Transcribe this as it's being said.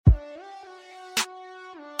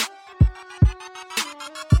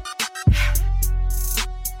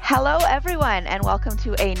Hello, everyone, and welcome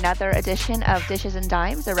to another edition of Dishes and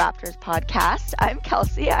Dimes, the Raptors podcast. I'm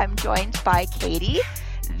Kelsey. I'm joined by Katie,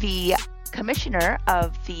 the commissioner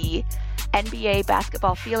of the NBA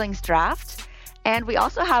Basketball Feelings Draft. And we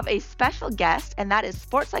also have a special guest, and that is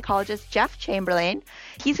sports psychologist Jeff Chamberlain.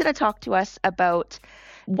 He's going to talk to us about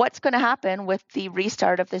what's going to happen with the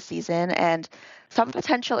restart of the season and some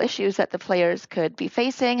potential issues that the players could be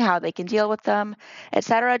facing, how they can deal with them,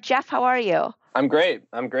 etc. Jeff, how are you? I'm great.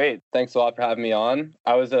 Thanks a lot for having me on.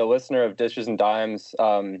 I was a listener of Dishes and Dimes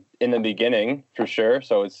in the beginning, for sure.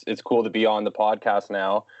 So it's cool to be on the podcast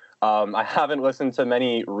now. I haven't listened to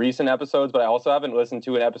many recent episodes, but I also haven't listened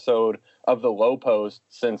to an episode of The Low Post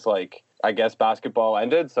since, I guess basketball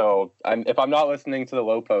ended. So if I'm not listening to The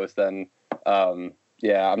Low Post, then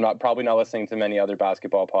I'm probably not listening to many other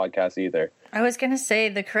basketball podcasts either. I was going to say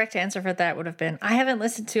the correct answer for that would have been, I haven't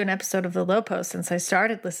listened to an episode of The Low Post since I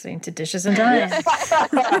started listening to Dishes and Dimes.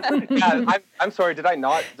 Yeah, I'm sorry. Did I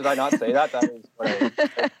not say that? That was what I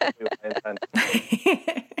intended.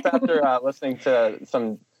 After listening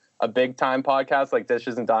to a big time podcast like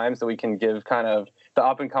Dishes and Dimes, so we can give kind of the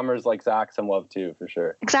up and comers like Zach some love too, for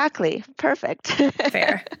sure. Exactly. Perfect.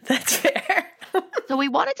 Fair. That's fair. So we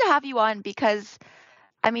wanted to have you on because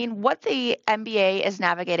what the NBA is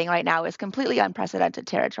navigating right now is completely unprecedented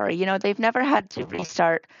territory. You know, they've never had to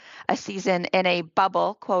restart a season in a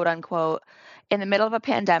bubble, quote unquote, in the middle of a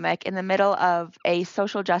pandemic, in the middle of a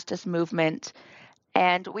social justice movement.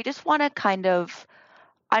 And we just want to kind of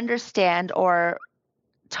understand or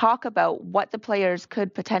talk about what the players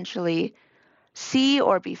could potentially see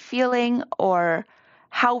or be feeling, or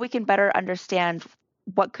how we can better understand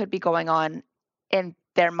what could be going on in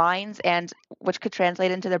their minds, and which could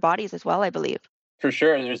translate into their bodies as well, I believe. For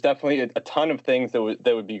sure. There's definitely a ton of things that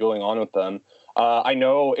would be going on with them. I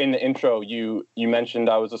know in the intro you mentioned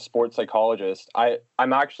I was a sports psychologist.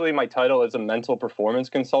 I'm actually, my title is a mental performance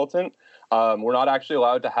consultant. We're not actually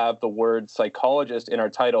allowed to have the word psychologist in our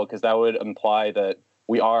title because that would imply that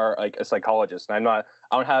we are like a psychologist. And I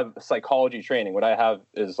don't have psychology training. What I have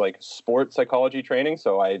is like sports psychology training,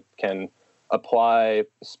 so I can apply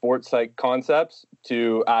sports psych concepts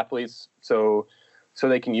to athletes so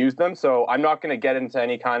they can use them. So I'm not going to get into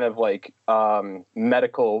any kind of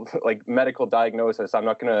medical diagnosis. I'm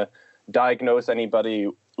not going to diagnose anybody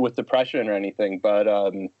with depression or anything, but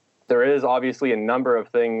there is obviously a number of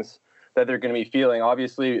things that they're going to be feeling.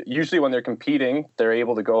 Obviously, usually when they're competing, they're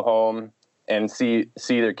able to go home and see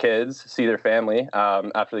their kids, see their family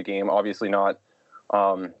after the game. Obviously not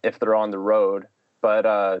if they're on the road.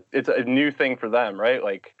 But it's a new thing for them, right?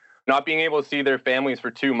 Like not being able to see their families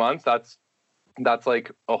for 2 months, that's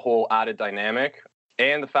like a whole added dynamic.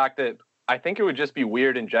 And the fact that I think it would just be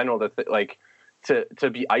weird in general to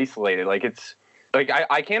be isolated. Like it's like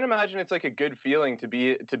I can't imagine it's like a good feeling to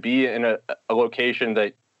be in a location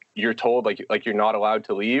that you're told like you're not allowed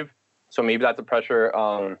to leave. So maybe that's a pressure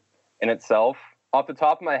in itself. Off the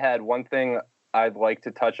top of my head, one thing I'd like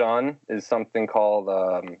to touch on is something called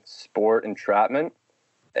sport entrapment.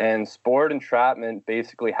 And sport entrapment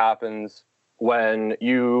basically happens when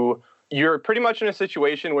you're pretty much in a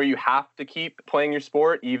situation where you have to keep playing your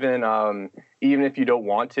sport, even if you don't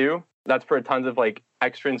want to. That's for tons of like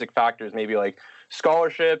extrinsic factors, maybe like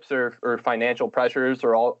scholarships or financial pressures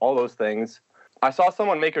or all those things. I saw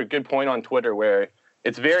someone make a good point on Twitter where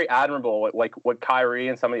it's very admirable what Kyrie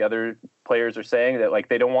and some of the other players are saying, that like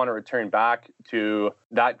they don't want to return back to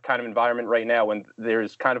that kind of environment right now when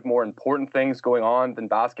there's kind of more important things going on than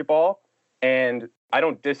basketball. And I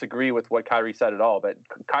don't disagree with what Kyrie said at all, but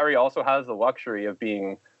Kyrie also has the luxury of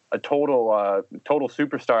being a total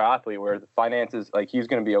superstar athlete where the finances, like he's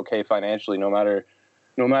going to be okay financially no matter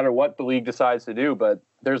what the league decides to do. But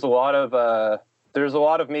there's a lot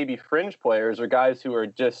of maybe fringe players or guys who are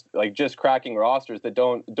just cracking rosters that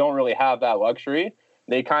don't really have that luxury.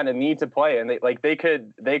 They kind of need to play, and they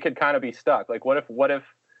could kind of be stuck. Like what if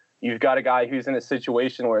you've got a guy who's in a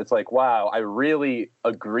situation where it's like, wow, I really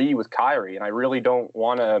agree with Kyrie, and I really don't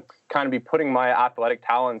want to kind of be putting my athletic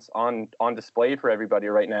talents on display for everybody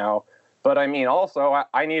right now. But I mean, also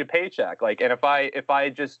I need a paycheck. Like, and if I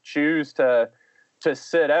just choose to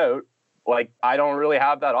sit out, like I don't really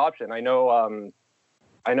have that option. I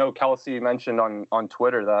know Kelsey mentioned on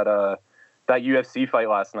Twitter that UFC fight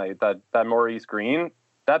last night, that Maurice Green,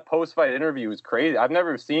 that post-fight interview was crazy. I've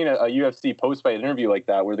never seen a UFC post-fight interview like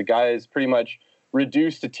that, where the guy is pretty much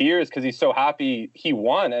reduced to tears because he's so happy he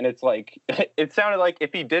won. And it's like, it sounded like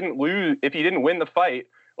if he didn't win the fight,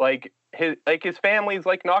 like his family's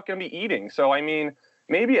like not going to be eating. So I mean,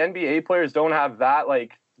 maybe NBA players don't have that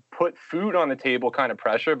like put food on the table kind of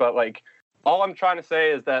pressure, but like All I'm trying to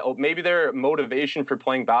say is that maybe their motivation for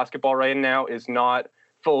playing basketball right now is not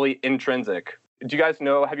fully intrinsic. Do you guys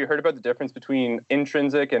have you heard about the difference between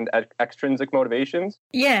intrinsic and extrinsic motivations?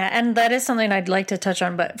 Yeah, and that is something I'd like to touch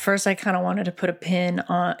on. But first, I kind of wanted to put a pin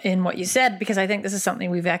in what you said, because I think this is something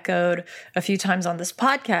we've echoed a few times on this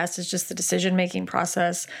podcast, is just the decision-making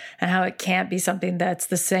process and how it can't be something that's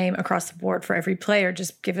the same across the board for every player,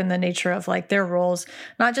 just given the nature of like their roles,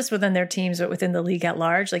 not just within their teams, but within the league at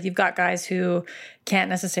large. Like you've got guys who can't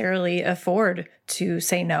necessarily afford to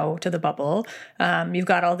say no to the bubble. You've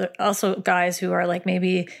got also guys who are like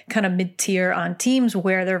maybe kind of mid-tier on teams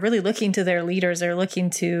where they're really looking to their leaders. They're looking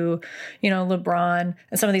to, LeBron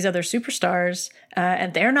and some of these other superstars,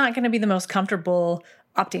 and they're not going to be the most comfortable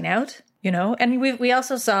opting out, And we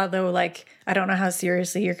also saw, though, like, I don't know how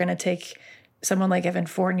seriously you're going to take someone like Evan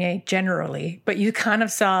Fournier generally, but you kind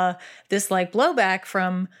of saw this like blowback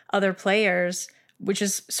from other players, which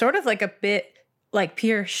is sort of like a bit like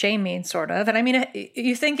peer shaming, sort of. And I mean,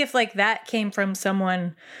 you think if like that came from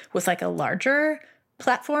someone with like a larger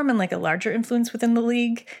platform and like a larger influence within the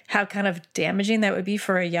league, how kind of damaging that would be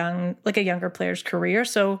for a younger player's career.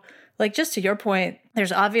 So like, just to your point,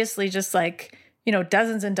 there's obviously just like,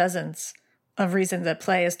 dozens and dozens of reasons at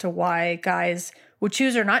play as to why guys would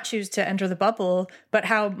choose or not choose to enter the bubble, but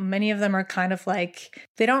how many of them are kind of like,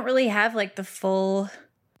 they don't really have like the full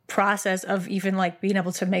process of even like being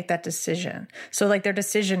able to make that decision. So like their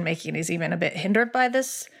decision making is even a bit hindered by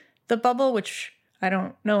the bubble, which I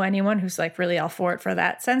don't know anyone who's like really all for it for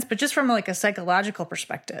that sense, but just from like a psychological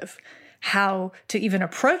perspective, how to even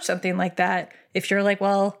approach something like that. If you're like,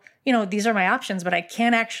 well, these are my options, but I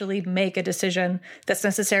can't actually make a decision that's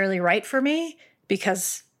necessarily right for me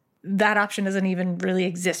because that option doesn't even really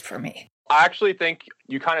exist for me. I actually think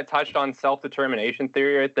you kind of touched on self-determination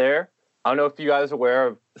theory right there. I don't know if you guys are aware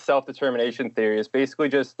of self-determination theory. It's basically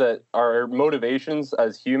just that our motivations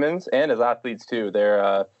as humans and as athletes too,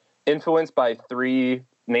 they're influenced by three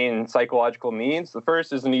main psychological needs. The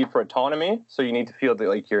first is the need for autonomy. So you need to feel that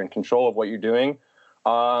like you're in control of what you're doing.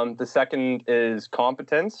 The second is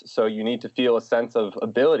competence. So you need to feel a sense of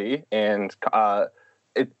ability, and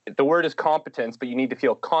the word is competence, but you need to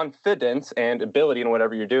feel confidence and ability in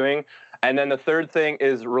whatever you're doing. And then the third thing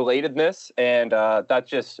is relatedness, and that's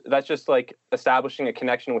just like establishing a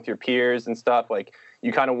connection with your peers and stuff. Like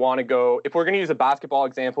you kind of want to go, if we're going to use a basketball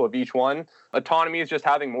example of each one, autonomy is just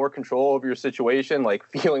having more control over your situation, like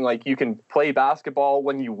feeling like you can play basketball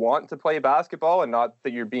when you want to play basketball and not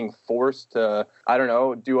that you're being forced to, I don't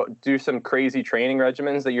know, do some crazy training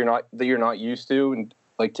regimens that you're not used to, and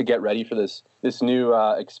like to get ready for this new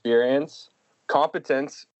experience.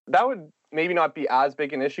 Competence, that would maybe not be as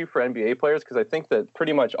big an issue for NBA players, because I think that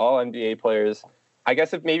pretty much all NBA players, I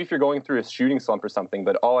guess if you're going through a shooting slump or something,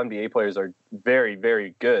 but all NBA players are very,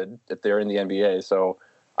 very good if they're in the NBA. So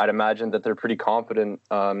I'd imagine that they're pretty confident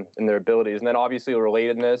in their abilities. And then obviously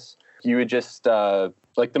relatedness, you would just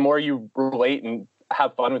like the more you relate and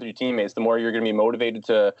have fun with your teammates, the more you're going to be motivated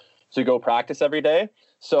to go practice every day.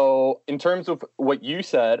 So in terms of what you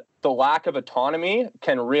said, the lack of autonomy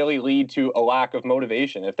can really lead to a lack of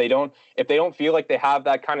motivation. If they don't feel like they have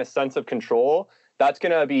that kind of sense of control, that's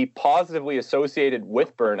going to be positively associated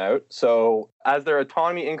with burnout. So as their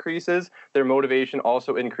autonomy increases, their motivation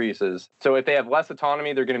also increases. So if they have less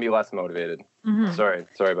autonomy, they're going to be less motivated. Mm-hmm. Sorry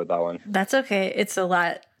about that one. That's okay. It's a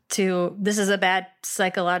lot this is a bad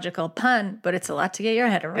psychological pun, but it's a lot to get your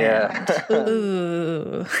head around. Yeah.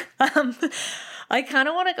 Ooh. I kind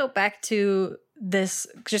of want to go back to this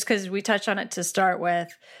just because we touched on it to start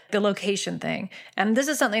with, the location thing. And this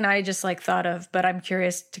is something I just like thought of, but I'm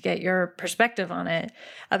curious to get your perspective on it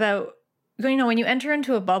about, when you enter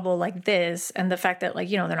into a bubble like this and the fact that like,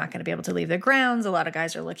 they're not going to be able to leave their grounds. A lot of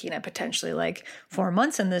guys are looking at potentially like 4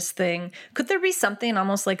 months in this thing. Could there be something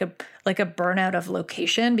almost like a burnout of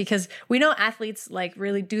location? Because we know athletes like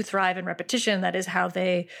really do thrive in repetition. That is how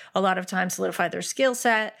they a lot of times solidify their skill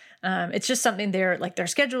set. It's just something their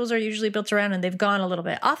schedules are usually built around, and they've gone a little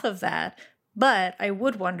bit off of that. But I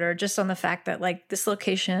would wonder, just on the fact that like this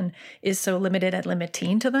location is so limited and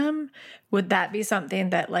limiting to them, would that be something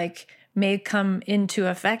that like may come into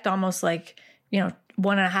effect almost like,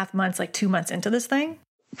 1.5 months, like 2 months into this thing?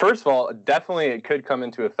 First of all, definitely it could come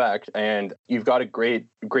into effect. And you've got a great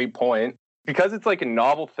point. Because it's like a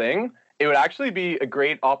novel thing, it would actually be a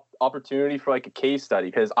great opportunity for like a case study.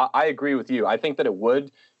 Because I agree with you. I think that it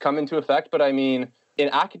would come into effect. But I mean, in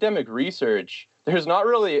academic research, there's not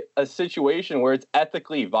really a situation where it's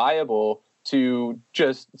ethically viable to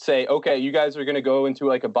just say, okay, you guys are going to go into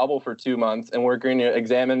like a bubble for 2 months and we're going to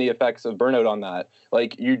examine the effects of burnout on that.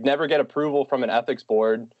 Like you'd never get approval from an ethics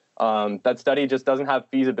board That study just doesn't have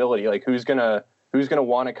feasibility. Like who's gonna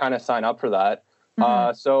want to kind of sign up for that?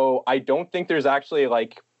 So I don't think there's actually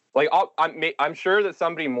I'm sure that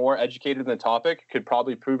somebody more educated in the topic could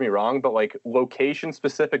probably prove me wrong, but like location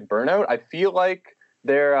specific burnout, I feel like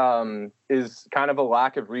there is kind of a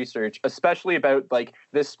lack of research, especially about like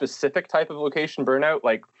this specific type of location burnout.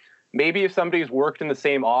 Like maybe if somebody's worked in the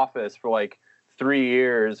same office for like 3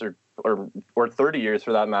 years or 30 years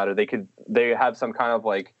for that matter, they have some kind of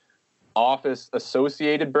like office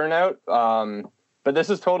associated burnout. But this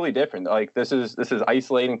is totally different. Like this is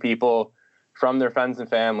isolating people from their friends and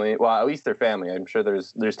family. Well, at least their family. I'm sure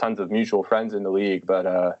there's tons of mutual friends in the league, but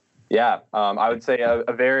I would say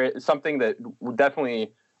something that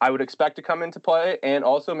definitely I would expect to come into play, and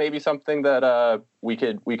also maybe something that we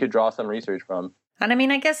could draw some research from. And I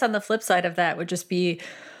mean, I guess on the flip side of that would just be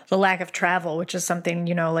the lack of travel, which is something,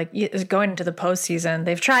 like going into the postseason,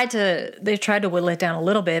 they've tried to whittle it down a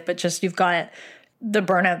little bit, but just you've got the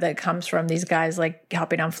burnout that comes from these guys like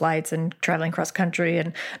hopping on flights and traveling cross country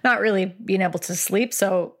and not really being able to sleep.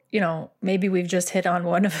 So, maybe we've just hit on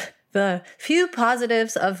one of the few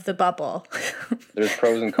positives of the bubble. There's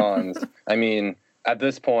pros and cons. I mean, at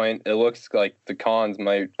this point, it looks like the cons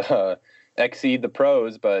might exceed the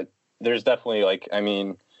pros, but there's definitely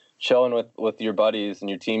chilling with your buddies and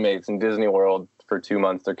your teammates in Disney World for 2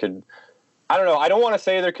 months. I don't know. I don't want to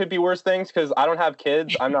say there could be worse things because I don't have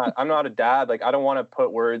kids. I'm not a dad. Like, I don't want to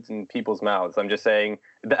put words in people's mouths. I'm just saying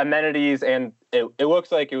the amenities, and it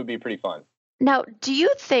looks like it would be pretty fun. Now, do you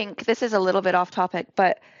think, this is a little bit off topic,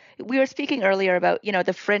 but we were speaking earlier about,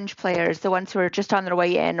 the fringe players, the ones who are just on their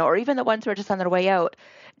way in, or even the ones who are just on their way out.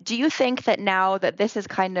 Do you think that now that this is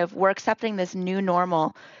we're accepting this new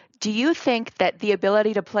normal, do you think that the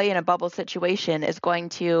ability to play in a bubble situation is going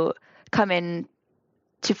to come in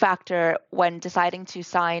to factor when deciding to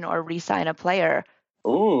sign or re-sign a player?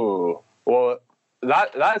 Ooh, well,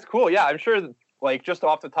 that is cool. Yeah, I'm sure. Like just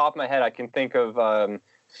off the top of my head, I can think of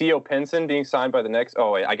Theo Pinson being signed by the Knicks.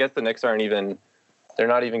 Oh wait, I guess the Knicks they're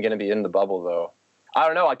not even going to be in the bubble though. I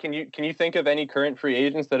don't know. Can you think of any current free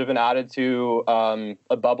agents that have been added to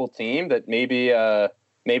a bubble team that maybe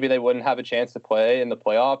they wouldn't have a chance to play in the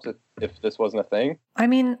playoffs if this wasn't a thing? I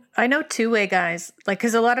mean, I know two-way guys,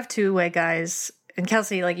 because a lot of two-way guys. And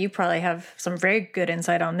Kelsey, you probably have some very good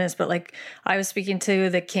insight on this, but I was speaking to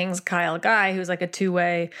the Kings Kyle Guy, who's a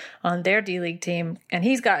two-way on their D-League team, and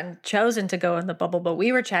he's gotten chosen to go in the bubble. But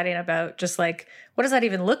we were chatting about just what does that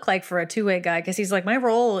even look like for a two-way guy? Because he's my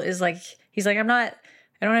role is I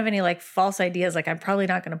don't have any false ideas. I'm probably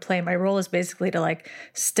not going to play. My role is basically to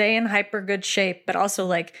stay in hyper good shape, but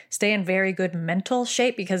also stay in very good mental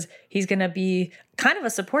shape because he's going to be kind of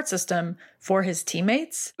a support system for his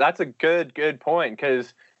teammates. That's a good point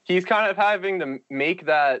because he's kind of having to make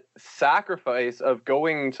that sacrifice of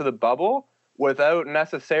going to the bubble without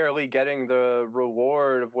necessarily getting the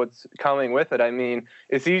reward of what's coming with it. I mean,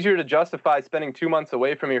 it's easier to justify spending 2 months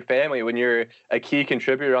away from your family when you're a key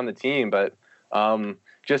contributor on the team, but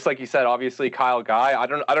just like you said, obviously Kyle Guy, I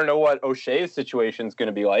don't know what O'Shea's situation is going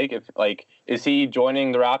to be like. If is he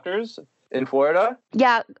joining the Raptors in Florida?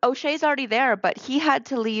 Yeah, O'Shea's already there, but he had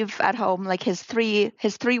to leave at home his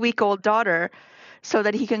 3-week-old daughter so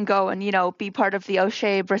that he can go and be part of the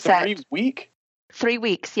O'Shea Brissett. 3 week? 3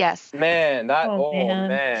 weeks, yes. Man,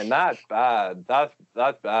 man, that's bad. That's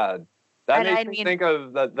bad. That makes me think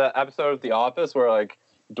of the episode of The Office where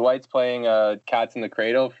Dwight's playing Cats in the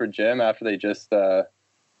Cradle for Jim after they just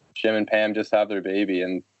Jim and Pam just have their baby,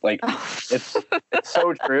 and it's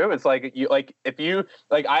so true. It's if you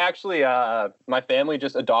I actually my family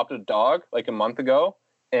just adopted a dog a month ago,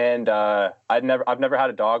 and I've never had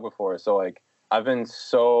a dog before, so I've been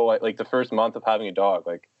so the first month of having a dog,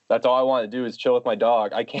 that's all I want to do is chill with my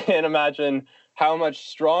dog. I can't imagine how much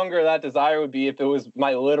stronger that desire would be if it was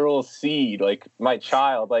my literal seed, my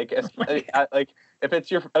child.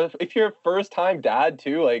 If you're a first time dad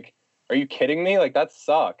too, are you kidding me? That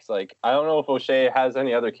sucks. I don't know if O'Shea has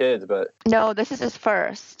any other kids, but no, this is his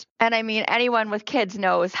first. And I mean, anyone with kids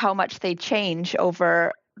knows how much they change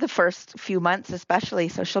over the first few months, especially.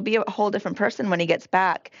 So she'll be a whole different person when he gets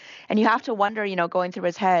back. And you have to wonder, going through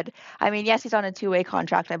his head. I mean, yes, he's on a 2-way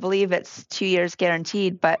contract. I believe it's 2 years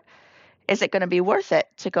guaranteed, but is it going to be worth it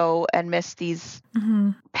to go and miss these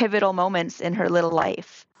pivotal moments in her little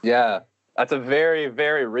life? Yeah, that's a very,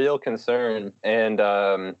 very real concern. And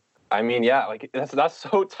I mean, yeah, that's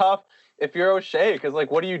so tough if you're O'Shea, because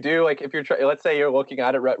what do you do? If you're let's say you're looking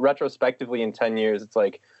at it retrospectively in 10 years, it's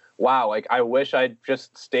wow, I wish I'd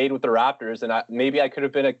just stayed with the Raptors and maybe I could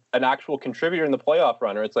have been an actual contributor in the playoff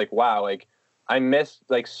run. Or it's wow, I missed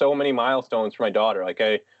like so many milestones for my daughter. Like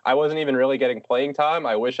I wasn't even really getting playing time.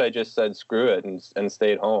 I wish I just said screw it and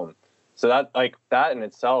stayed home. So that in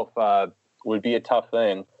itself would be a tough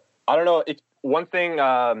thing. I don't know. One thing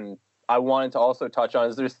I wanted to also touch on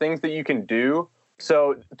is there's things that you can do.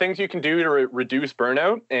 So things you can do to reduce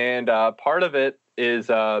burnout, and part of it is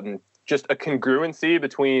just a congruency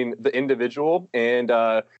between the individual and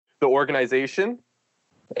the organization.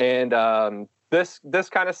 And this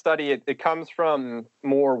kind of study, it comes from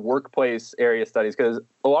more workplace area studies, because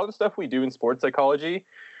a lot of the stuff we do in sports psychology,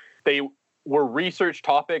 they were research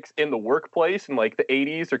topics in the workplace in like the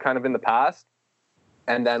 80s or kind of in the past.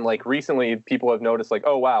 And then like recently people have noticed like,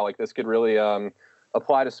 oh, wow, like this could really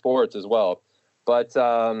apply to sports as well. But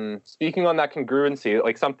speaking on that congruency,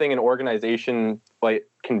 like something an organization like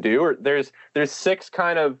can do, or there's six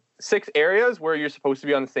areas where you're supposed to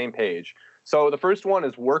be on the same page. So the first one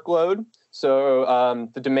is workload. So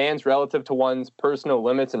the demands relative to one's personal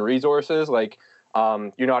limits and resources, like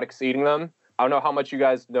you're not exceeding them. I don't know how much you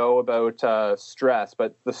guys know about stress,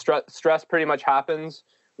 but the stress pretty much happens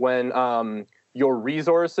when your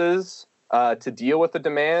resources to deal with the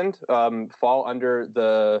demand fall under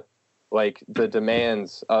the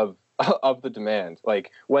demands of the demand.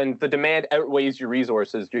 Like when the demand outweighs your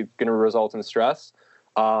resources, you're going to result in stress.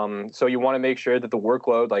 So you want to make sure that the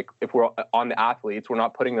workload, like if we're on the athletes, we're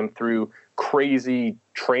not putting them through crazy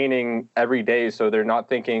training every day. So they're not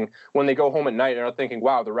thinking when they go home at night, they're not thinking,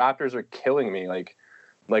 wow, the Raptors are killing me. Like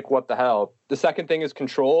what the hell? The second thing is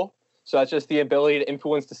control. So that's just the ability to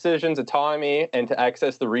influence decisions, autonomy, and to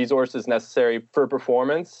access the resources necessary for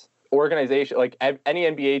performance. Organization, like any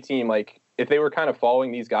NBA team, like if they were kind of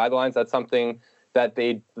following these guidelines, that's something that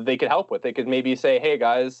they could help with. They could maybe say, hey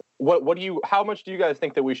guys, how much do you guys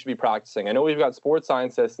think that we should be practicing? I know we've got sports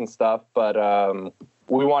scientists and stuff, but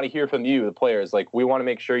we want to hear from you, the players. Like we want to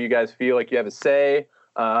make sure you guys feel like you have a say.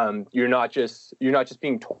 You're not just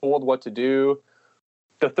being told what to do.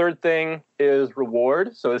 The third thing is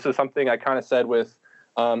reward. So this is something I kind of said with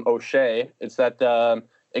O'Shea. It's that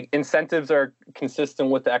incentives are consistent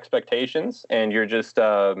with the expectations, and you're just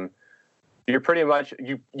you're pretty much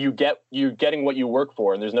you're getting what you work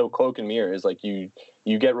for, and there's no cloak and mirrors. Like you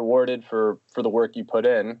get rewarded for the work you put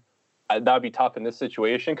in. That would be tough in this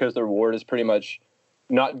situation because the reward is pretty much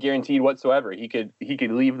not guaranteed whatsoever. He could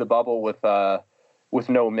leave the bubble with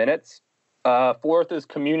no minutes. Fourth is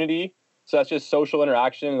community. So that's just social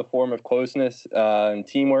interaction in the form of closeness and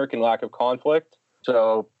teamwork and lack of conflict.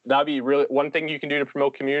 So that'd be really one thing you can do to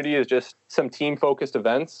promote community is just some team-focused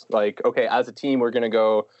events. Like, okay, as a team, we're gonna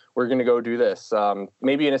go do this.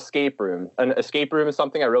 Maybe an escape room. An escape room is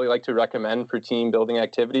something I really like to recommend for team building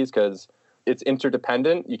activities because it's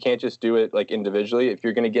interdependent. You can't just do it like individually. If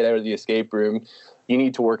you're gonna get out of the escape room, you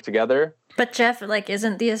need to work together. But Jeff, like,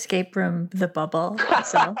 isn't the escape room the bubble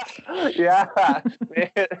itself? Yeah,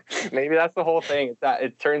 maybe that's the whole thing. It's that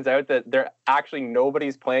it turns out that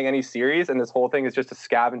nobody's playing any series, and this whole thing is just a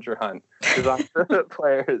scavenger hunt. Because the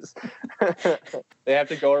players, they have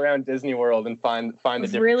to go around Disney World and find the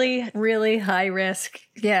different really, really high risk.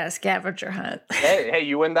 Yeah, scavenger hunt. Hey,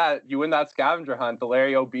 you win that scavenger hunt. The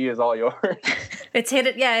Larry O.B. is all yours. It's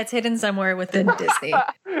hidden. Yeah, it's hidden somewhere within Disney.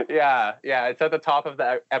 Yeah, it's at the top of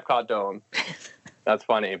the Epcot Dome. That's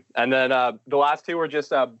funny. And then the last two were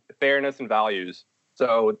just fairness and values.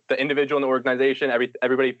 So the individual and the organization,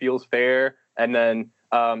 everybody feels fair, and then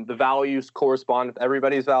the values correspond with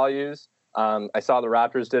everybody's values. I saw the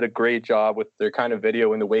Raptors did a great job with their kind of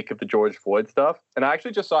video in the wake of the George Floyd stuff, and I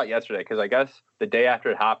actually just saw it yesterday because I guess the day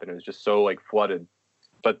after it happened, it was just so like flooded.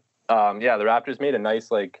 But yeah, the Raptors made a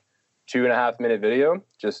nice like 2.5 minute video,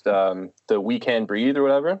 just the "We Can Breathe" or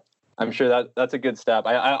whatever. I'm sure that's a good step.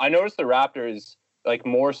 I noticed the Raptors, like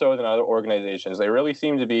more so than other organizations, they really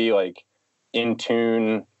seem to be like in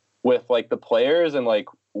tune with like the players and like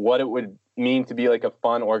what it would mean to be like a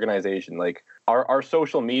fun organization. Like our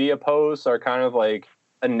social media posts are kind of like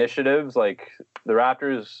initiatives. Like the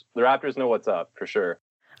Raptors know what's up for sure.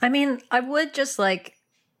 I mean, I would just like,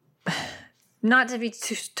 not to be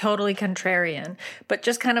totally contrarian, but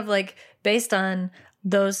just kind of like based on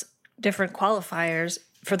those different qualifiers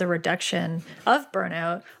for the reduction of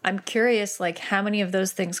burnout, I'm curious like how many of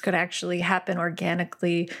those things could actually happen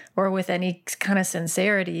organically or with any kind of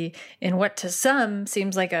sincerity in what to some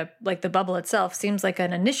seems like the bubble itself seems like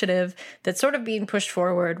an initiative that's sort of being pushed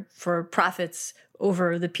forward for profits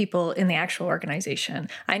over the people in the actual organization.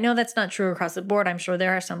 I know that's not true across the board. I'm sure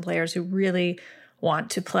there are some players who really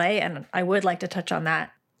want to play, and I would like to touch on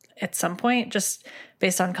that at some point just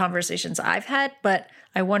based on conversations I've had. But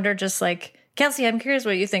I wonder just like, Kelsey, I'm curious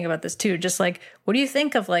what you think about this too. Just like, what do you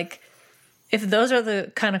think of like if those are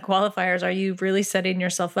the kind of qualifiers, are you really setting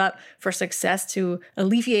yourself up for success to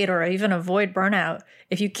alleviate or even avoid burnout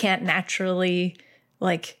if you can't naturally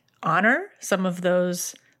like honor some of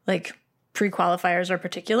those like pre-qualifiers or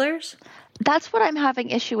particulars? That's what I'm having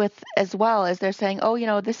issue with as well, is they're saying, oh,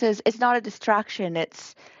 it's not a distraction.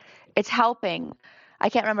 It's helping. I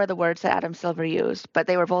can't remember the words that Adam Silver used, but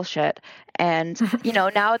they were bullshit. And,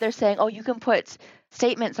 now they're saying, oh, you can put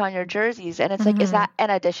statements on your jerseys. And it's like, is that an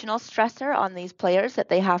additional stressor on these players that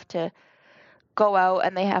they have to go out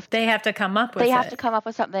and they have to come up with to come up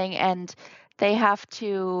with something, and they have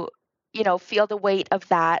to, feel the weight of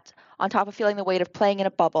that on top of feeling the weight of playing in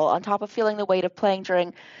a bubble, on top of feeling the weight of playing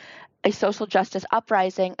during a social justice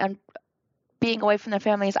uprising and being away from their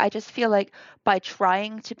families. I just feel like by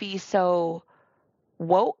trying to be so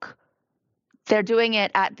woke, they're doing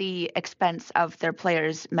it at the expense of their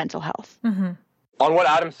players' mental health. Mm-hmm. On what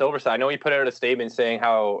Adam Silver said, I know he put out a statement saying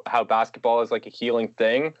how basketball is like a healing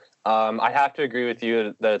thing. I have to agree with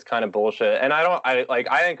you that it's kind of bullshit. And I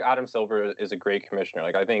think Adam Silver is a great commissioner.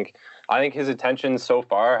 Like I think his intentions so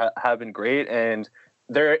far have been great, and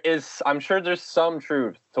I'm sure there's some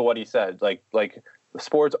truth to what he said. Like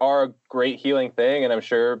sports are a great healing thing, and I'm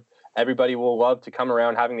sure everybody will love to come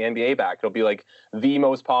around having the NBA back. It'll be like the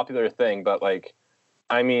most popular thing. But like,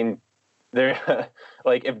 I mean, there,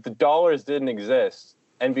 like if the dollars didn't exist,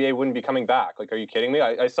 NBA wouldn't be coming back. Like, are you kidding me?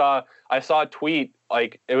 I saw a tweet,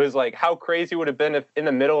 like it was like, how crazy would it have been if in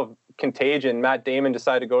the middle of Contagion, Matt Damon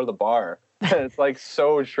decided to go to the bar. It's like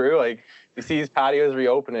so true. Like you see these patios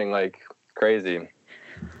reopening, like crazy.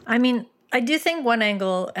 I mean, I do think one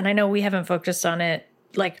angle, and I know we haven't focused on it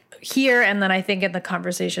like here, and then I think in the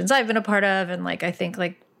conversations I've been a part of, and like I think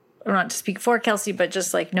like, not to speak for Kelsey, but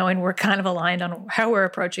just like knowing we're kind of aligned on how we're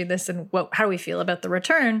approaching this and how we feel about the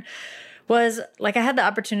return, was like I had the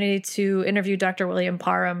opportunity to interview Dr. William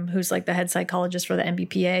Parham, who's like the head psychologist for the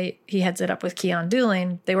NBPA. He heads it up with Keon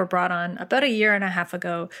Dooling. They were brought on about a year and a half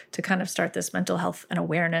ago to kind of start this mental health and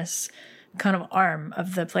awareness kind of arm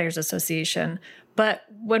of the Players Association. But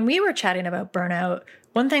when we were chatting about burnout,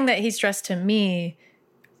 one thing that he stressed to me,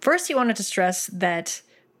 first he wanted to stress that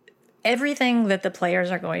everything that the players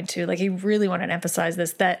are going to, like he really wanted to emphasize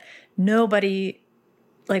this, that nobody,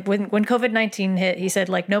 like when COVID-19 hit, he said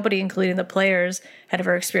like nobody, including the players, had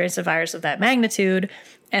ever experienced a virus of that magnitude.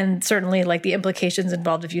 And certainly like the implications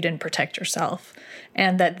involved if you didn't protect yourself.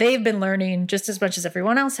 And that they've been learning just as much as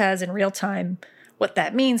everyone else has in real time what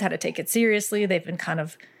that means, how to take it seriously. They've been kind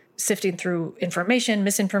of sifting through information,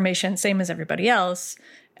 misinformation, same as everybody else.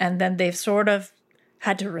 And then they've sort of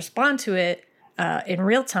had to respond to it in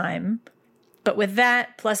real time. But with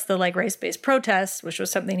that, plus the like race-based protests, which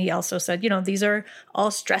was something he also said, these are all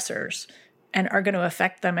stressors and are going to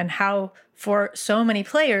affect them. And how for so many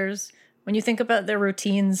players, when you think about their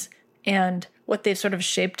routines and what they've sort of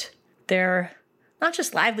shaped their, not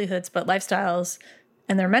just livelihoods, but lifestyles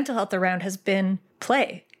and their mental health around, has been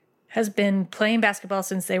play, has been playing basketball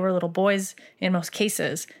since they were little boys in most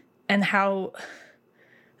cases. And how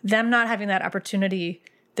them not having that opportunity,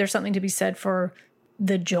 there's something to be said for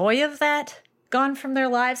the joy of that gone from their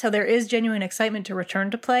lives, how there is genuine excitement to return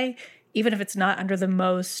to play, even if it's not under the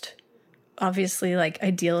most obviously like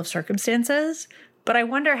ideal of circumstances. But I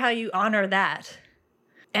wonder how you honor that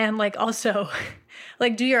and like also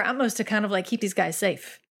like do your utmost to kind of like keep these guys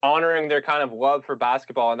safe. Honoring their kind of love for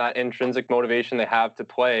basketball and that intrinsic motivation they have to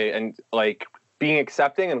play, and like being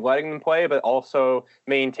accepting and letting them play, but also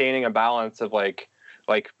maintaining a balance of like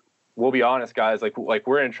we'll be honest, guys, like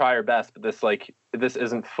we're gonna try our best, but this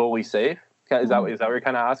isn't fully safe. Is that what you're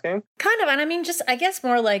kind of asking? Kind of. And I mean, just I guess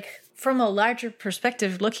more like from a larger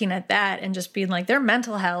perspective, looking at that and just being like their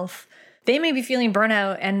mental health, they may be feeling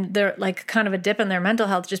burnout and they're like kind of a dip in their mental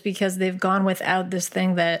health just because they've gone without this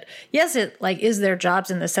thing that, yes, it like is their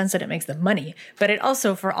jobs in the sense that it makes them money, but it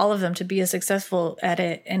also for all of them to be as successful at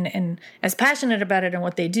it and as passionate about it and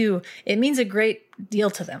what they do, it means a great deal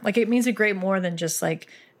to them. Like it means a great more than just like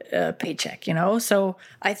a paycheck, So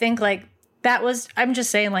I think like I'm just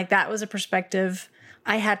saying like that was a perspective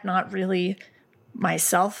I had not really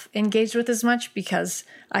myself engaged with as much because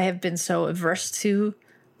I have been so averse to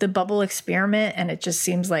the bubble experiment. And it just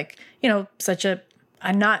seems like, such a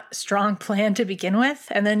not strong plan to begin with.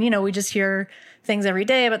 And then, we just hear things every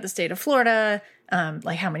day about the state of Florida,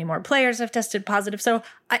 like how many more players have tested positive. So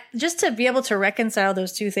just to be able to reconcile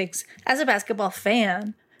those two things as a basketball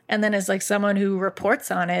fan, and then as like someone who reports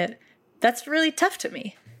on it, that's really tough to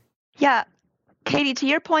me. Yeah. Katie, to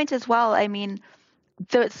your point as well, I mean,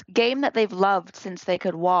 this game that they've loved since they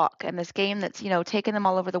could walk and this game that's, taken them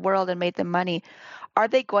all over the world and made them money, are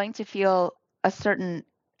they going to feel a certain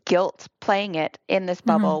guilt playing it in this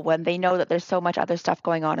bubble when they know that there's so much other stuff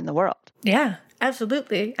going on in the world. Yeah,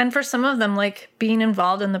 absolutely. And for some of them, like being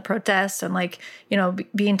involved in the protests and like,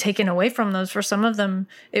 being taken away from those, for some of them,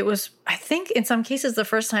 it was, I think in some cases, the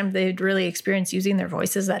first time they'd really experienced using their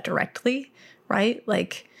voices that directly, right?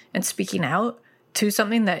 Like, and speaking out to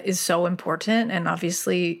something that is so important and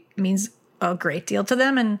obviously means a great deal to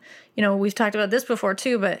them. And, we've talked about this before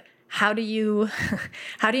too, but how do you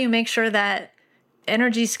make sure that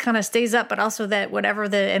energy kind of stays up, but also that whatever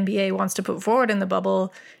the NBA wants to put forward in the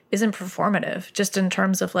bubble isn't performative, just in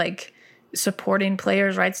terms of like supporting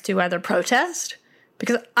players' rights to either protest,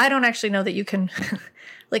 because I don't actually know that you can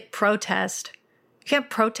like protest. You can't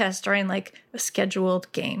protest during like a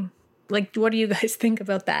scheduled game. Like, what do you guys think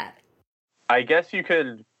about that? I guess you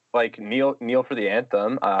could like kneel for the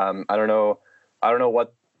anthem. I don't know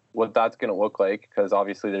what that's going to look like, because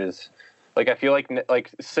obviously there's like, I feel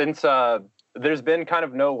like since there's been kind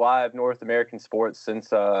of no live North American sports since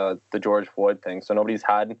the George Floyd thing, so nobody's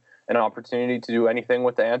had an opportunity to do anything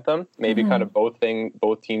with the anthem. Maybe kind of both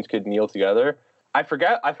teams could kneel together. I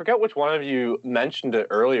forget which one of you mentioned it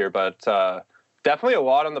earlier, but definitely a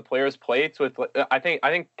lot on the players' plates. With I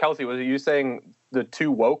think Kelsey, was it you saying the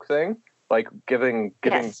too woke thing, like giving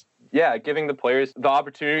Yes. giving the players the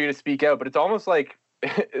opportunity to speak out, but it's almost like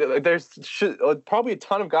there's probably a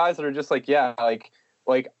ton of guys that are just like, yeah,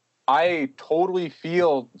 like I totally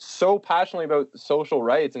feel so passionately about social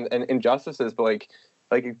rights and injustices, but like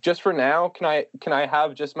just for now, can I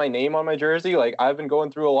have just my name on my jersey? Like, I've been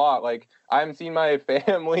going through a lot. Like, I haven't seen my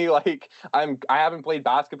family. Like, I haven't played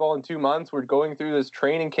basketball in 2 months. We're going through this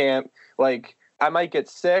training camp. Like, I might get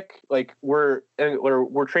sick. Like, we're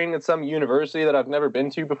training at some university that I've never been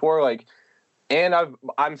to before. Like, and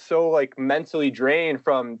I'm so like mentally drained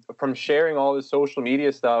from sharing all this social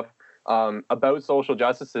media stuff about social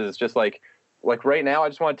justices. Just like right now, I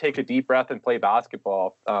just want to take a deep breath and play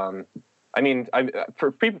basketball. I mean,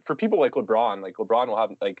 for people like LeBron will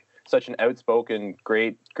have like such an outspoken,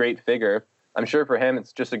 great figure. I'm sure for him,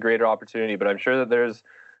 it's just a greater opportunity. But I'm sure that there's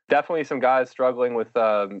definitely some guys struggling with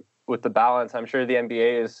the balance. I'm sure the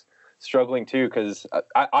NBA is struggling too, because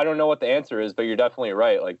I don't know what the answer is, but you're definitely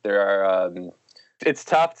right. Like, there are, it's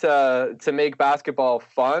tough to make basketball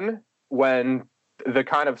fun when the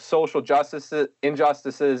kind of social justice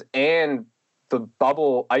injustices and the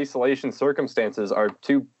bubble isolation circumstances are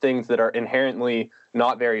two things that are inherently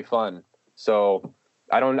not very fun. So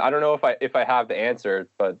I don't know if I have the answer,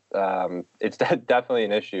 but it's definitely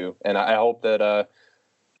an issue, and I hope that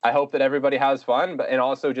everybody has fun, and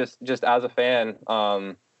also just as a fan.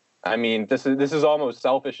 I mean, this is almost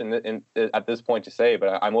selfish at this point to say,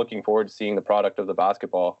 but I'm looking forward to seeing the product of the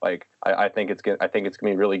basketball. Like, I think it's gonna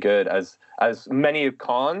be really good. As many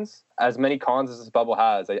cons as this bubble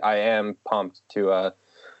has, I am pumped to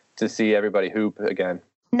see everybody hoop again.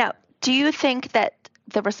 Now, do you think that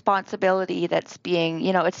the responsibility that's being,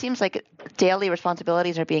 it seems like daily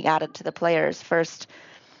responsibilities are being added to the players? First,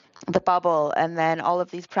 the bubble, and then all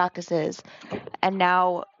of these practices, and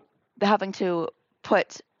now having to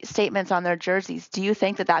put statements on their jerseys. Do you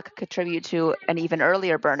think that could contribute to an even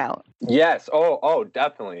earlier burnout? Yes. Oh,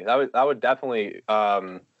 definitely. That would definitely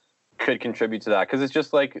could contribute to that, because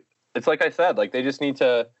it's like I said, like they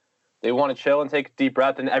want to chill and take a deep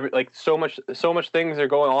breath, and so much things are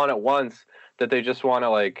going on at once that they just want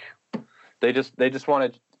to they just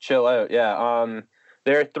want to chill out. Yeah.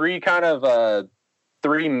 There are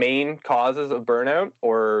three main causes of burnout,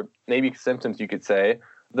 or maybe symptoms you could say.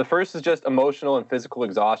 The first is just emotional and physical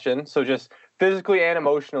exhaustion. So just physically and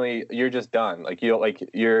emotionally, you're just done. Like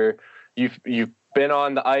you've been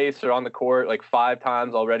on the ice or on the court like 5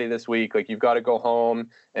 times already this week. Like, you've got to go home,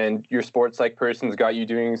 and your sports psych person's got you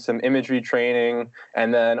doing some imagery training,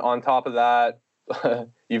 and then on top of that,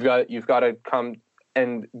 you've got to come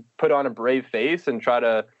and put on a brave face and try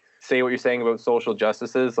to say what you're saying about social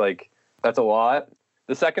justices. Like, that's a lot.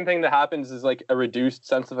 The second thing that happens is like a reduced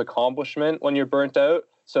sense of accomplishment when you're burnt out.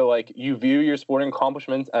 So like, you view your sporting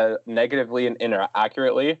accomplishments negatively and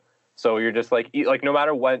inaccurately. So you're just like no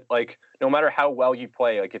matter how well you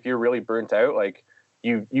play, like if you're really burnt out, like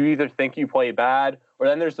you either think you play bad, or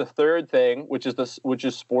then there's the third thing, which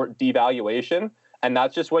is sport devaluation. And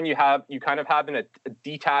that's just when you kind of have a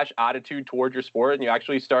detached attitude toward your sport, and you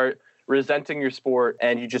actually start resenting your sport,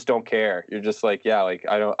 and you just don't care. You're just like, yeah, like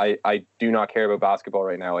I do not care about basketball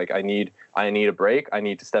right now. Like, I need a break. I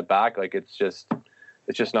need to step back. Like, it's just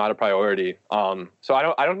not a priority. So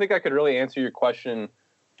I don't think I could really answer your question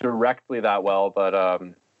directly that well, but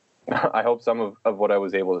I hope some of what I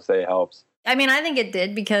was able to say helps. I mean, I think it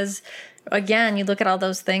did because, again, you look at all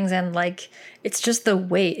those things and like it's just the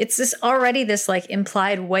weight. It's this like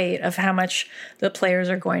implied weight of how much the players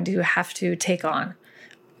are going to have to take on,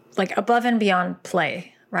 like above and beyond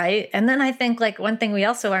play, right? And then I think like one thing we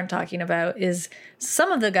also aren't talking about is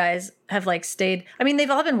some of the guys have like stayed. I mean, they've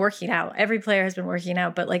all been working out. Every player has been working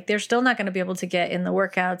out, but like they're still not going to be able to get in the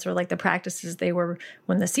workouts or like the practices they were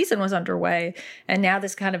when the season was underway. And now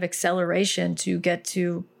this kind of acceleration to get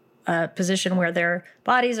to a position where their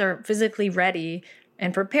bodies are physically ready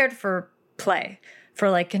and prepared for play,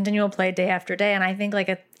 for like continual play day after day. And I think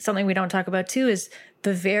like something we don't talk about too is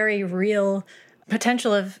the very real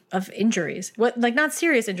potential of injuries. What, like not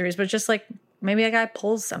serious injuries, but just like maybe a guy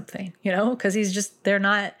pulls something, you know, because they're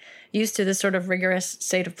not used to this sort of rigorous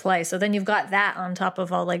state of play. So then you've got that on top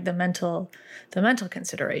of all like the mental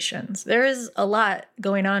considerations. There is a lot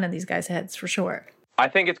going on in these guys' heads for sure. I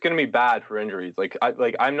think it's going to be bad for injuries.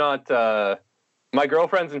 I'm not. My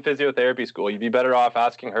girlfriend's in physiotherapy school. You'd be better off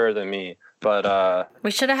asking her than me. But we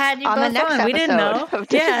should have had you on both the next on. We didn't know.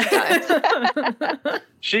 Yeah.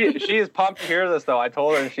 she is pumped to hear this though. I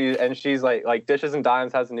told her, and she's like Dishes and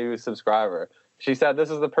Dimes has a new subscriber. She said this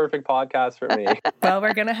is the perfect podcast for me. Well,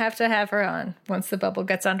 we're gonna have to have her on once the bubble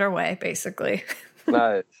gets underway, basically.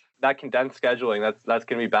 That condensed scheduling, that's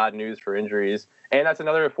going to be bad news for injuries, and that's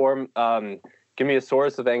another form. Give me a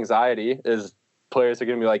source of anxiety is players are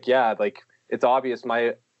going to be like, yeah, like it's obvious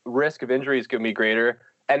my risk of injury is going to be greater.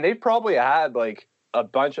 And they've probably had like a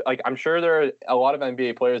bunch of, like, I'm sure there are a lot of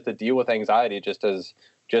NBA players that deal with anxiety just as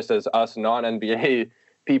us non-NBA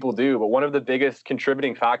people do. But one of the biggest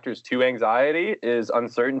contributing factors to anxiety is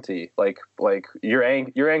uncertainty. Like your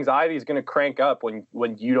anxiety is going to crank up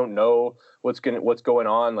when you don't know what's going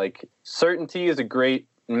on. Like certainty is a great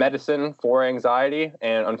medicine for anxiety.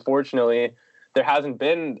 And unfortunately, there hasn't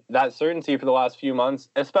been that certainty for the last few months,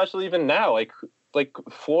 especially even now. Like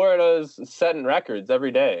Florida's setting records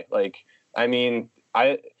every day. Like, I mean,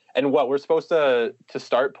 we're supposed to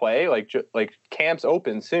start play, like camps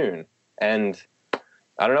open soon. And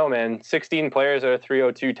I don't know, man, 16 players are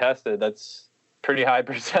 302 tested. That's pretty high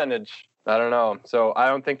percentage. I don't know. So I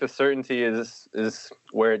don't think the certainty is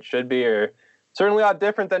where it should be, or certainly not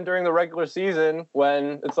different than during the regular season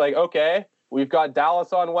when it's like, okay, we've got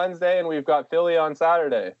Dallas on Wednesday and we've got Philly on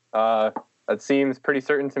Saturday. That seems pretty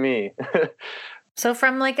certain to me. So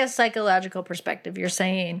from like a psychological perspective, you're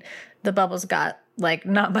saying the bubble's got like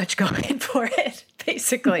not much going for it,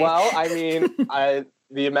 basically. Well, I mean,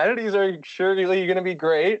 the amenities are surely going to be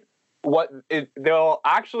great. They'll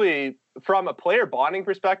actually, from a player bonding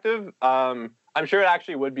perspective, I'm sure it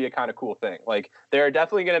actually would be a kind of cool thing. Like there are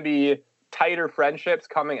definitely going to be tighter friendships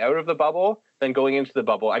coming out of the bubble than going into the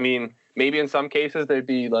bubble. I mean, maybe in some cases there'd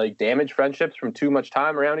be like damaged friendships from too much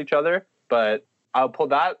time around each other, but I'll pull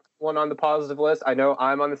that one on the positive list. I know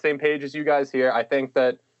I'm on the same page as you guys here. I think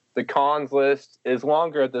that the cons list is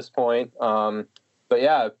longer at this point. But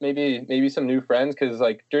yeah, maybe some new friends, because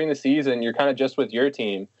like during the season you're kind of just with your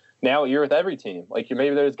team. Now you're with every team. Like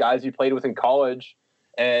maybe there's guys you played with in college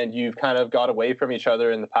and you've kind of got away from each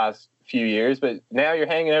other in the past few years, but now you're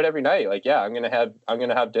hanging out every night. Like, yeah, I'm gonna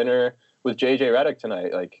have dinner with JJ Redick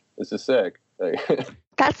tonight. Like, this is sick. Like,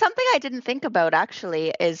 That's something I didn't think about,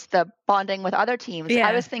 actually, is the bonding with other teams. Yeah.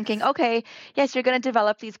 I was thinking, okay, yes, you're going to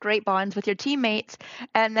develop these great bonds with your teammates,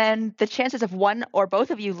 and then the chances of one or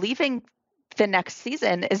both of you leaving the next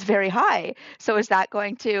season is very high. So is that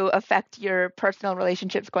going to affect your personal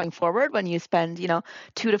relationships going forward when you spend,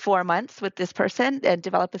 2 to 4 months with this person and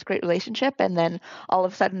develop this great relationship, and then all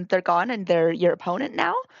of a sudden they're gone and they're your opponent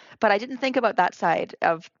now? But I didn't think about that side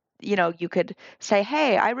of, you could say,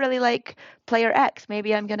 hey, I really like player X.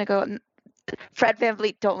 Maybe I'm going to go. Fred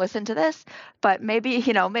VanVleet, don't listen to this, but maybe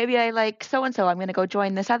I like so-and-so. I'm going to go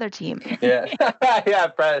join this other team. Yeah. Yeah,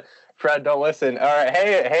 Fred, don't listen. All right.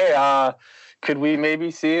 Hey, could we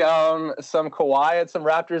maybe see some Kawhi at some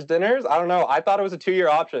Raptors dinners? I don't know. I thought it was a 2-year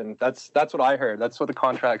option. That's what I heard. That's what the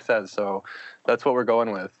contract says. So that's what we're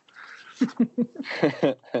going with.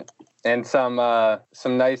 And some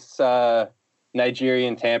nice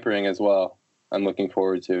Nigerian tampering as well. I'm looking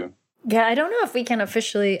forward to. Yeah, I don't know if we can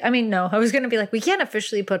officially, no, I was going to be like, we can't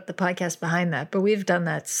officially put the podcast behind that, but we've done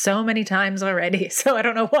that so many times already. So I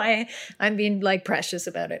don't know why I'm being like precious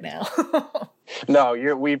about it now. No,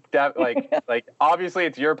 like obviously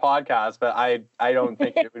it's your podcast, but I don't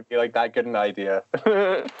think it would be like that good an idea.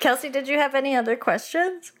 Kelsey, did you have any other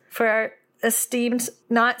questions for our esteemed,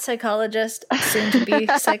 not psychologist, soon to be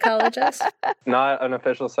psychologist? Not an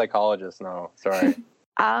official psychologist, no, sorry.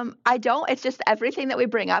 I don't. It's just everything that we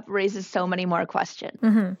bring up raises so many more questions.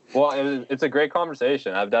 Well, it's a great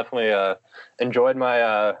conversation. I've definitely enjoyed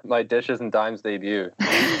my dishes and dimes debut.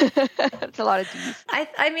 It's a lot of D's.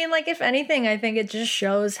 I mean, like, if anything, I think it just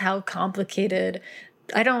shows how complicated.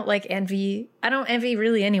 I don't envy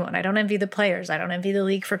really anyone. I don't envy the players. I don't envy the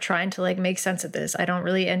league for trying to like make sense of this. I don't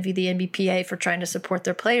really envy the NBPA for trying to support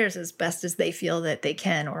their players as best as they feel that they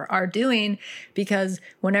can or are doing, because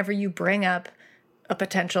whenever you bring up a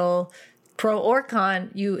potential pro or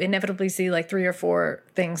con, you inevitably see like 3 or 4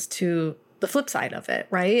 things to the flip side of it,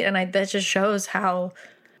 right? And that just shows how,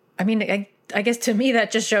 I mean, I guess to me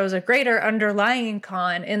that just shows a greater underlying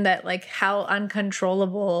con in that like how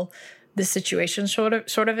uncontrollable the situation sort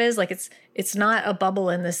of is. Like it's not a bubble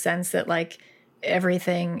in the sense that like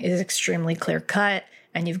everything is extremely clear cut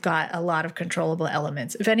and you've got a lot of controllable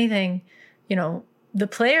elements. If anything, you know, the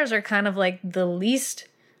players are kind of like the least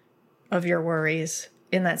of your worries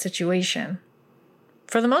in that situation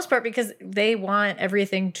for the most part, because they want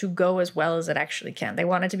everything to go as well as it actually can. They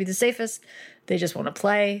want it to be the safest. They just want to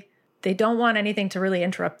play. They don't want anything to really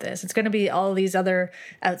interrupt this. It's going to be all these other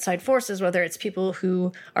outside forces, whether it's people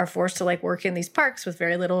who are forced to like work in these parks with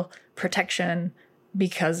very little protection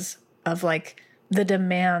because of like the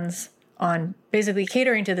demands on basically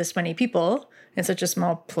catering to this many people in such a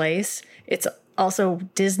small place. It's also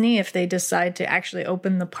Disney, if they decide to actually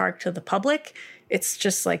open the park to the public. It's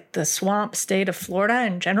just like the swamp state of Florida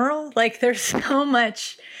in general. Like there's so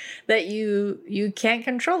much that you can't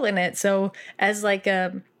control in it. So as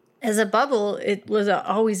a bubble, it was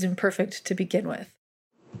always imperfect to begin with.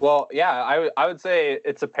 Well, yeah, I would say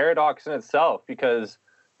it's a paradox in itself, because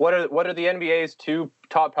what are the NBA's 2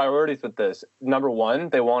 top priorities with this? Number 1,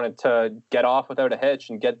 they wanted to get off without a hitch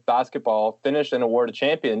and get basketball finished and award a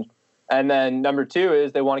champion. And then number 2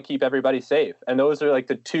 is they want to keep everybody safe. And those are like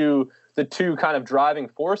the two kind of driving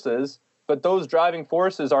forces. But those driving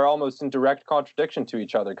forces are almost in direct contradiction to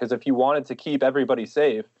each other, because if you wanted to keep everybody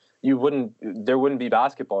safe, there wouldn't be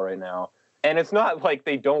basketball right now. And it's not like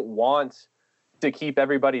they don't want to keep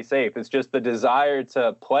everybody safe. It's just the desire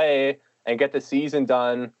to play and get the season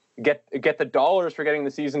done, get the dollars for getting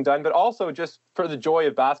the season done, but also just for the joy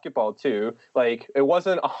of basketball too. Like it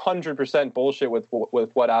wasn't 100% bullshit with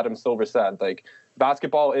what Adam Silver said. Like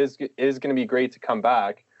basketball is going to be great to come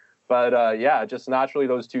back, but just naturally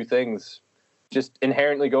those 2 things just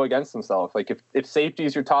inherently go against themselves. Like if safety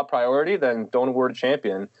is your top priority, then don't award a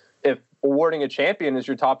champion. If awarding a champion is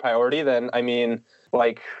your top priority, then I mean,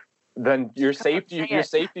 like, then your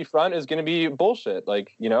safety front is going to be bullshit.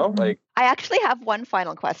 Like, you know, like. I actually have one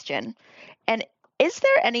final question. And is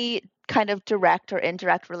there any kind of direct or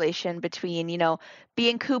indirect relation between, you know,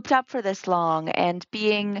 being cooped up for this long and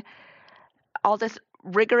being all this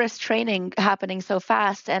rigorous training happening so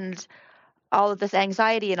fast and all of this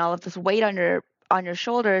anxiety and all of this weight on your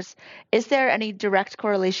shoulders? Is there any direct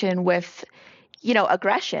correlation with, you know,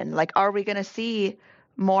 aggression? Like, are we going to see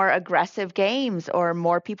more aggressive games or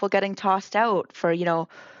more people getting tossed out for, you know,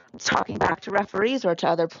 talking back to referees or to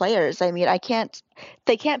other players? I mean,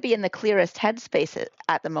 they can't be in the clearest headspace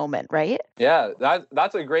at the moment, right? Yeah,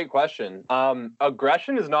 that's a great question.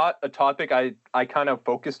 Aggression is not a topic I kind of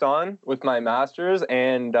focused on with my master's,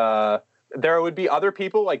 and there would be other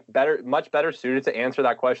people like much better suited to answer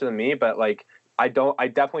that question than me, but like I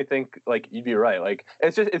definitely think like you'd be right. Like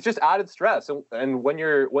it's just added stress. And when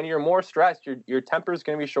you're more stressed, your temper's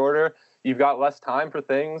going to be shorter. You've got less time for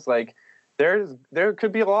things. Like there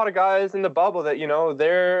could be a lot of guys in the bubble that, you know,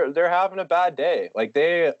 they're having a bad day.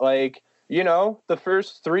 Like you know, the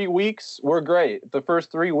first 3 weeks were great. The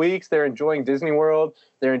first 3 weeks they're enjoying Disney World.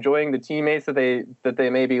 They're enjoying the teammates that they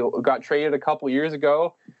maybe got traded a couple years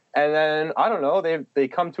ago. And then, I don't know, they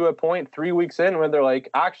come to a point 3 weeks in where they're like,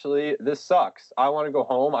 actually, this sucks. I want to go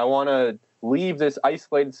home. I want to leave this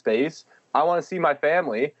isolated space. I want to see my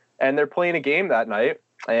family. And they're playing a game that night.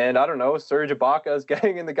 And I don't know, Serge Ibaka is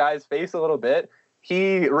getting in the guy's face a little bit.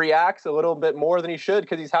 He reacts a little bit more than he should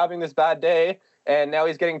because he's having this bad day. And now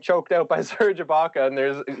he's getting choked out by Serge Ibaka. And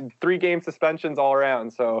there's 3-game suspensions all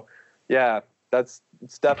around. So, yeah. It's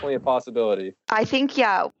definitely a possibility. I think,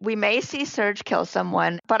 we may see Serge kill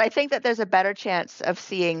someone, but I think that there's a better chance of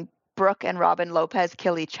seeing Brooke and Robin Lopez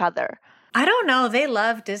kill each other. I don't know. They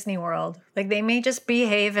love Disney World. Like they may just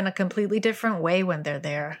behave in a completely different way when they're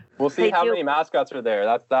there. We'll see how many mascots are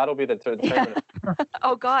there. That'll be the determinant.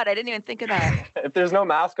 Oh God, I didn't even think of that. If there's no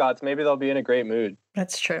mascots, maybe they'll be in a great mood.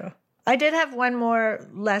 That's true. I did have one more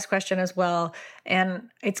last question as well. And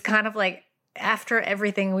it's kind of like, after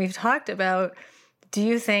everything we've talked about, do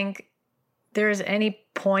you think there's any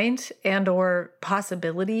point and or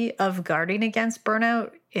possibility of guarding against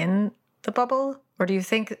burnout in the bubble? Or do you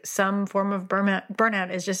think some form of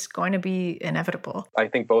burnout is just going to be inevitable? I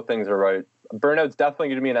think both things are right. Burnout's definitely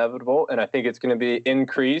going to be inevitable, and I think it's going to be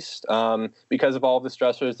increased because of all the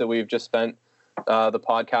stressors that we've just spent the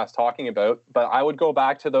podcast talking about. But I would go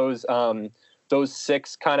back to those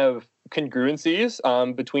 6 kind of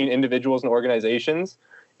congruencies between individuals and organizations.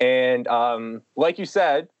 And like you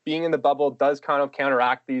said, being in the bubble does kind of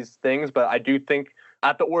counteract these things. But I do think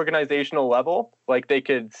at the organizational level, like they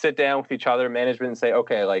could sit down with each other, management, and say,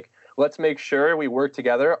 okay, like let's make sure we work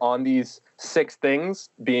together on these 6 things,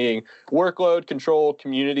 being workload, control,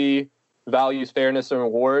 community, values, fairness, and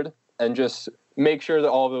reward, and just make sure that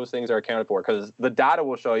all of those things are accounted for. Because the data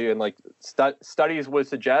will show you, and like studies would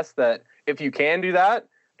suggest that if you can do that,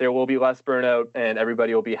 there will be less burnout and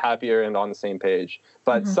everybody will be happier and on the same page.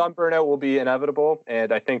 But some burnout will be inevitable,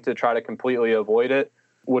 and I think to try to completely avoid it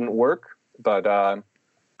wouldn't work. But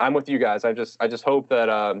I'm with you guys. I just hope that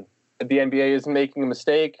the NBA isn't making a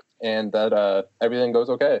mistake and that everything goes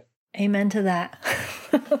okay. Amen to that.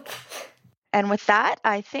 And with that,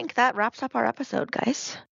 I think that wraps up our episode,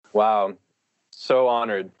 guys. Wow. So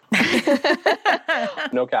honored.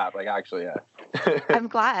 No cap, like actually, yeah. I'm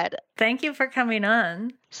glad. Thank you for coming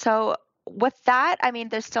on. So with that, I mean,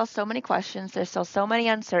 there's still so many questions. There's still so many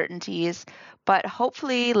uncertainties. But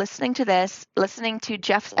hopefully listening to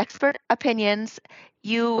Jeff's expert opinions,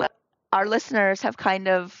 you, our listeners, have kind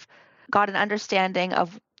of got an understanding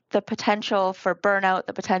of the potential for burnout,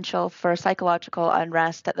 the potential for psychological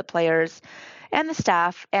unrest that the players and the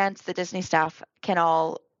staff and the Disney staff can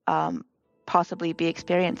all possibly be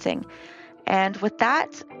experiencing. And with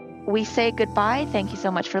that, we say goodbye. Thank you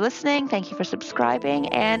so much for listening. Thank you for subscribing,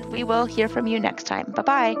 and we will hear from you next time.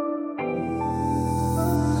 Bye-bye.